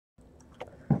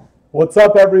What's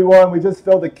up, everyone? We just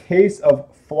filled a case of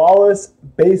Flawless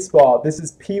Baseball. This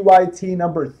is PYT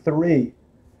number 3.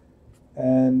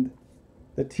 And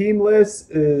the team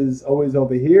list is always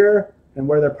over here, and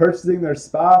where they're purchasing their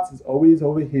spots is always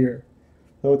over here.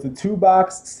 So it's a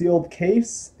 2-box sealed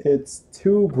case. It's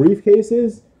 2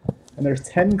 briefcases, and there's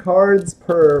 10 cards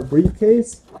per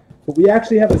briefcase. But we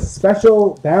actually have a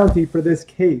special bounty for this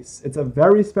case. It's a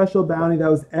very special bounty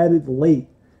that was added late.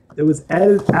 It was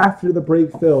added after the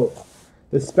break filled.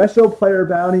 The special player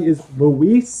bounty is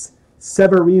Luis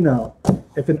Severino.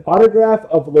 If an autograph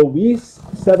of Luis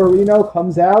Severino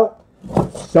comes out,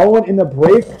 someone in the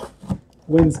break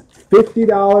wins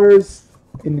 $50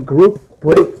 in group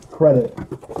break credit.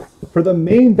 For the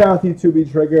main bounty to be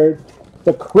triggered,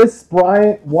 the Chris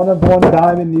Bryant 1-of-1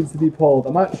 diamond needs to be pulled.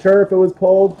 I'm not sure if it was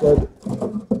pulled, but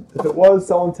if it was,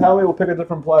 someone tell me, we'll pick a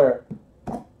different player.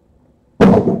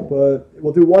 But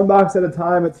we'll do 1 box at a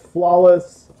time. It's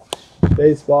Flawless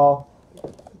Baseball.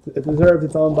 It deserves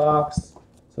its own box.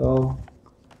 So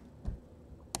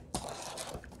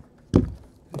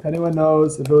if anyone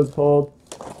knows if it was pulled,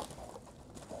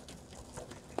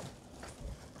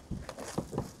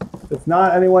 it's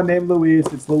not anyone named Luis.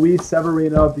 It's Luis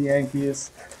Severino of the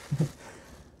Yankees.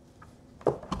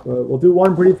 But we'll do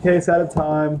 1 briefcase at a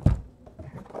time.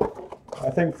 I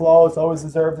think Flawless always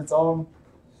deserves its own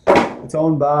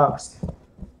box.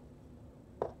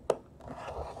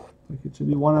 It should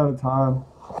be 1 at a time.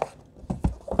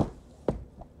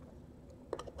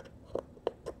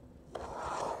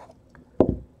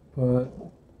 But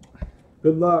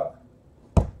good luck.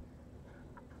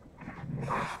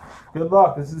 Good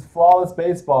luck. This is Flawless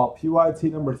Baseball,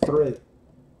 PYT number 3.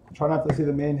 Try not to see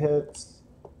the main hits.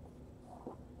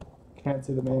 Can't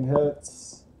see the main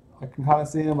hits. I can kind of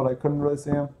see him, but I couldn't really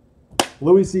see him.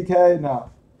 Louis C.K. No.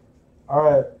 All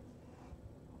right.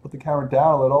 Put the camera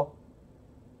down a little.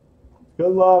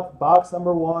 Good luck. Box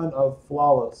number 1 of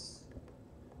Flawless.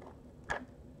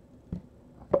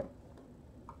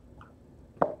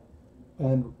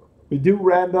 And we do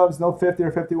randoms, no 50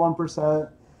 or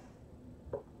 51%.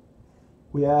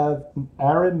 We have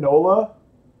Aaron Nola,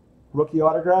 rookie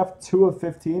autograph, 2 of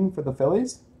 15 for the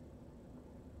Phillies.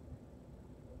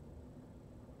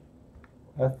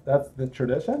 That's the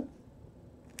tradition.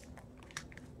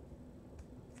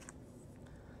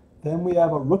 Then we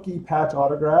have a rookie patch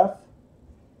autograph,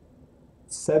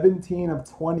 17 of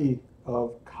 20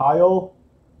 of Kyle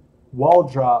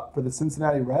Waldrop for the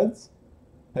Cincinnati Reds.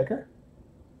 Picker.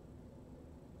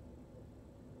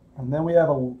 And then we have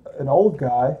an old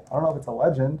guy. I don't know if it's a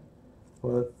legend,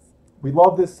 but we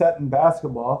love this set in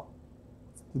basketball.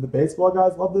 Do the baseball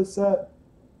guys love this set?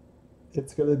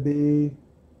 It's going to be,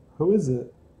 who is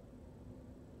it?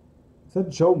 Is that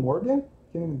Joe Morgan?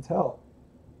 Can't even tell.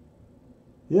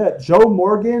 Yeah, Joe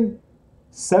Morgan,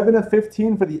 7 of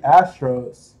 15 for the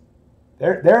Astros.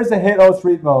 There's a hit, Os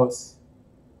Ritmos.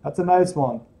 That's a nice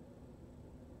one.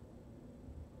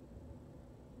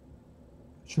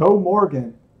 Joe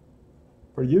Morgan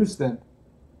for Houston.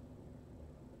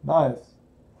 Nice.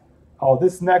 Oh,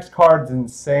 this next card's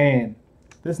insane.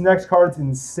 This next card's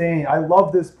insane. I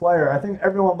love this player. I think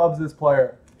everyone loves this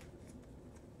player.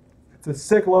 It's a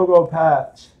sick logo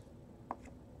patch.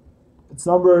 It's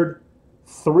numbered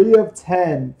 3 of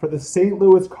 10 for the St.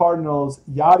 Louis Cardinals,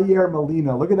 Yadier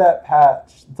Molina. Look at that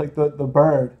patch. It's like the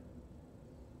bird.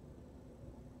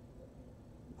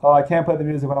 Oh, I can't play the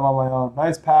music when I'm on my own.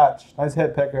 Nice patch. Nice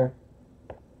hit, picker.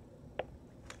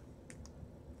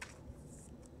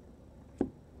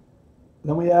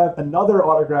 Then we have another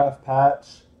autograph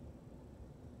patch.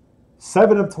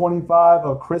 7 of 25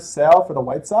 of Chris Sale for the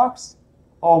White Sox.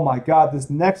 Oh my God, this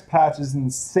next patch is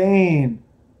insane.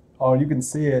 Oh, you can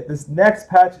see it. This next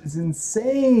patch is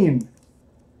insane.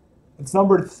 It's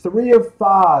numbered 3 of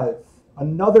 5.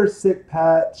 Another sick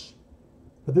patch.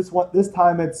 But this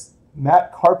time it's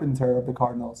Matt Carpenter of the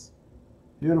Cardinals.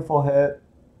 Beautiful hit.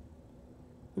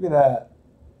 Look at that.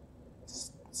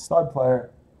 Stud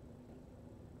player.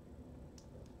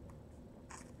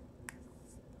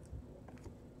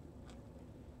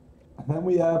 And then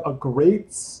we have a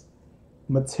greats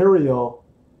material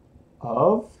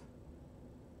of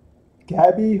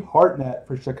Gabby Hartnett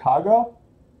for Chicago.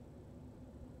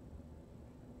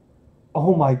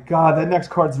 Oh my God, that next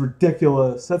card's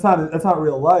ridiculous. That's not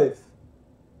real life.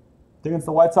 Against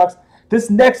the White Sox. This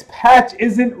next patch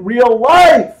isn't real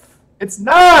life. It's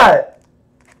not.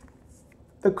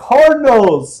 The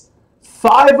Cardinals,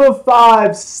 5 of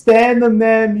 5, Stan the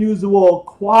Man Musial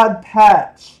quad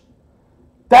patch.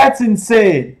 That's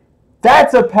insane.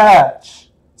 That's a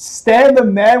patch. Stan the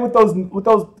Man with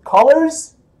those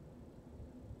colors?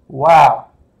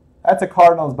 Wow. That's a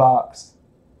Cardinals box.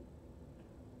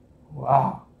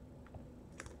 Wow.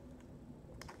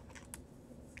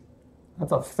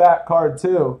 That's a fat card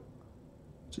too.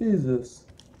 Jesus.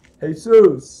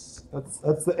 Jesus.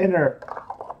 That's the inner.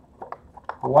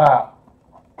 Wow.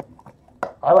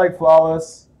 I like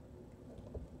Flawless.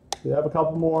 We have a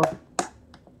couple more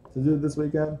to do this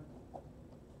weekend.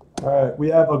 All right, we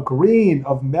have a green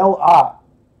of Mel Ott.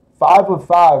 5 of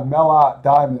 5, Mel Ott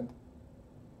Diamond.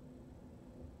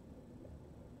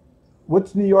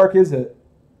 Which New York is it?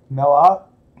 Mel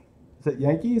Ott? Is it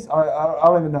Yankees? I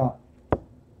don't even know.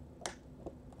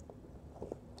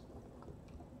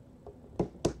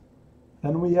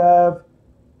 Then we have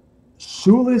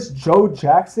Shoeless Joe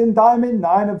Jackson Diamond,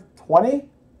 9 of 20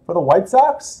 for the White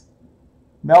Sox.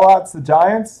 Mel Ott's the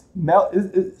Giants.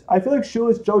 I feel like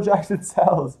Shoeless Joe Jackson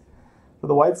sells for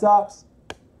the White Sox.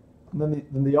 And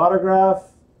then the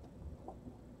autograph.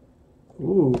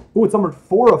 Ooh, it's numbered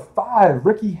 4 of 5.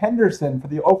 Ricky Henderson for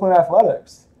the Oakland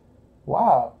Athletics.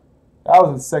 Wow, that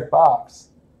was a sick box.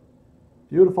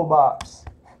 Beautiful box.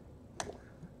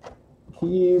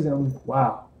 Keys and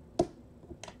wow.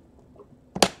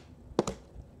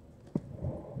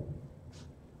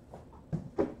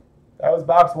 That was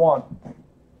box 1.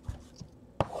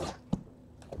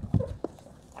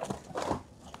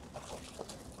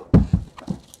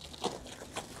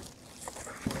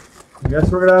 I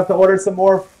guess we're going to have to order some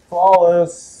more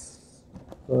Flawless.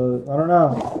 I don't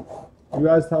know. You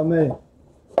guys tell me.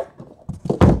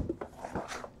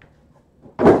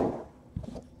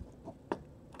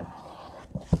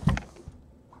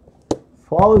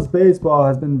 Flawless Baseball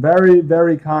has been very,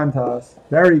 very kind to us.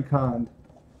 Very kind.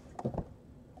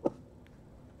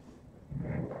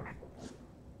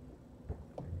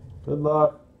 Good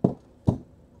luck.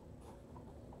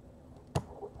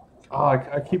 Oh,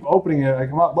 I keep opening it.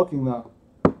 I'm not looking though.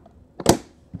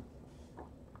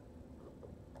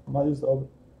 I'm not used to open.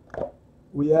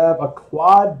 We have a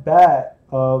quad bat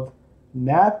of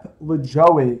Nap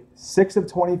LaJoie, 6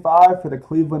 of 25 for the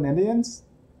Cleveland Indians.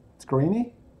 It's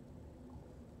greeny.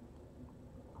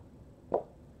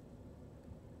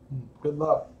 Good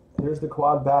luck. Here's the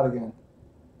quad bat again.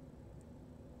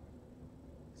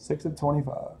 6 of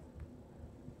 25.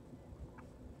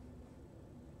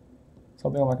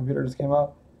 Something on my computer just came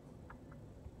up.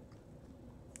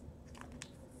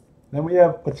 Then we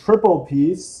have a triple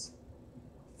piece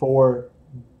for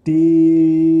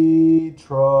Detroit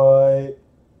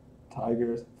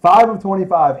Tigers. 5 of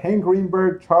 25. Hank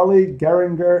Greenberg, Charlie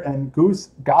Gehringer, and Goose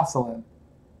Gosselin.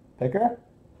 Picker.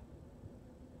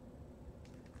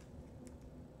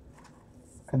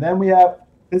 And then we have,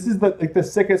 this is the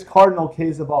sickest Cardinal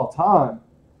case of all time.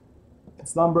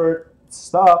 It's numbered,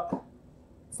 stuck.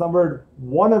 It's numbered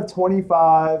 1 of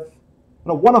 25,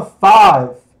 no, 1 of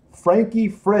 5, Frankie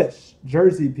Frisch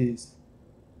jersey piece.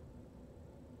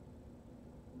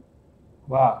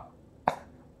 Wow.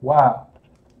 Wow.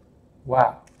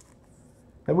 Wow.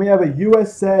 Then we have a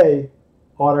USA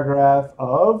autograph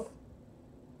of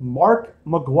Mark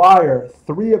McGuire,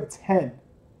 3 of 10.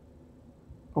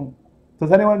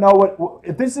 Does anyone know what,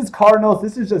 if this is Cardinals,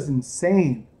 this is just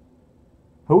insane.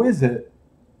 Who is it?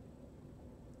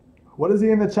 What is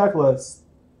he in the checklist?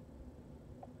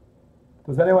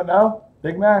 Does anyone know?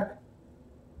 Big Mac?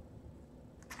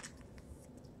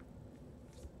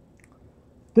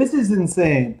 This is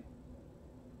insane.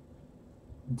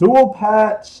 Dual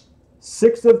patch,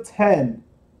 6 of 10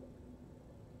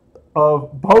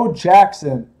 of Bo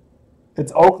Jackson.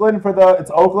 It's Oakland for the,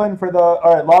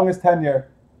 all right, longest tenure.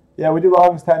 Yeah, we do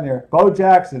longest tenure. Bo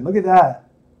Jackson, look at that.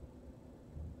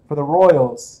 For the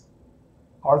Royals.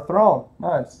 Our throne,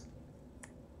 nice.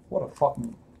 What a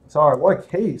fucking, sorry, what a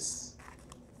case.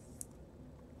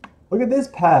 Look at this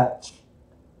patch.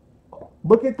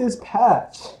 Look at this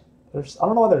patch. I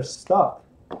don't know why they're stuck.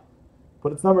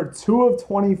 But it's number 2 of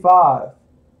 25.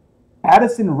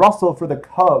 Addison Russell for the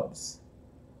Cubs.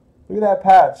 Look at that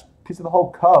patch. Piece of the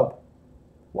whole Cub.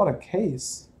 What a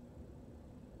case.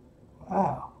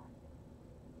 Wow.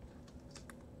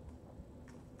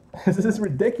 This is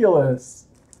ridiculous.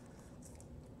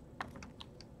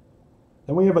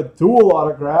 Then we have a dual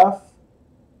autograph,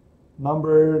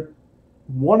 numbered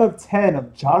 1 of 10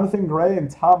 of Jonathan Gray and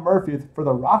Tom Murphy for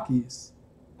the Rockies.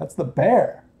 That's the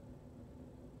Bear.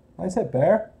 I said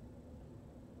Bear.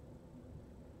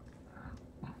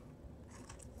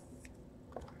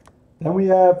 Then we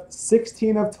have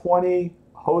 16 of 20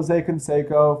 Jose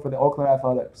Canseco for the Oakland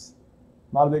Athletics.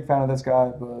 Not a big fan of this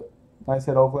guy, but nice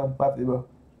hit, Oakland. Lefty boo.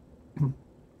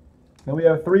 Then we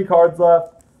have 3 cards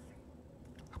left.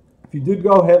 If you did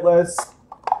go hitless,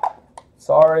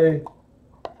 sorry.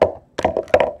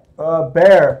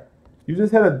 Bear, you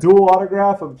just hit a dual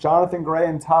autograph of Jonathan Gray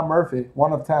and Tom Murphy,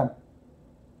 1 of 10.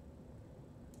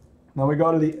 Then we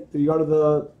go to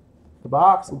the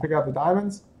box. We'll pick out the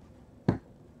diamonds.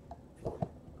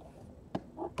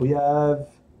 We have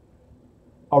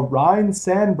a Ryan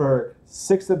Sandberg,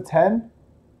 6 of 10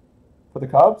 for the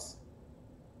Cubs.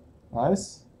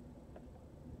 Nice.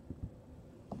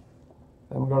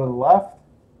 Then we go to the left.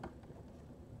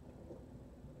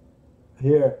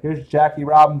 Here's Jackie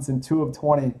Robinson, 2 of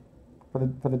 20 for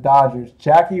the Dodgers.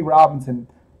 Jackie Robinson.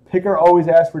 Picker always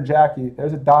asks for Jackie.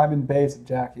 There's a diamond base of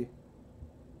Jackie.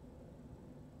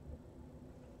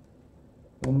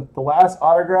 And the last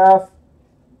autograph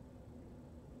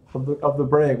of the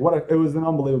break. It was an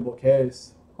unbelievable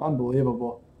case.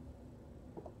 Unbelievable.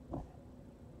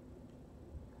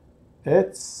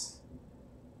 It's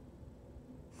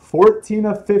 14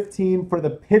 of 15 for the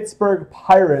Pittsburgh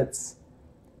Pirates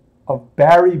of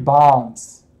Barry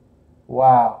Bonds.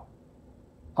 Wow.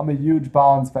 I'm a huge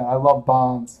Bonds fan. I love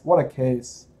Bonds. What a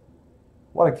case.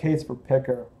 What a case for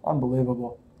Picker.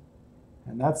 Unbelievable.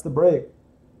 And that's the break.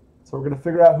 So we're going to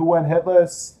figure out who went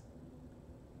hitless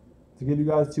to give you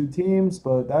guys 2 teams,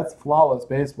 but that's flawless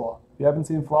baseball. If you haven't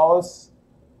seen flawless,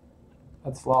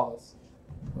 that's flawless.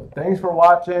 But thanks for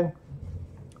watching.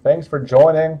 Thanks for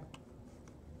joining.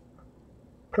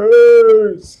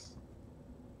 Peace.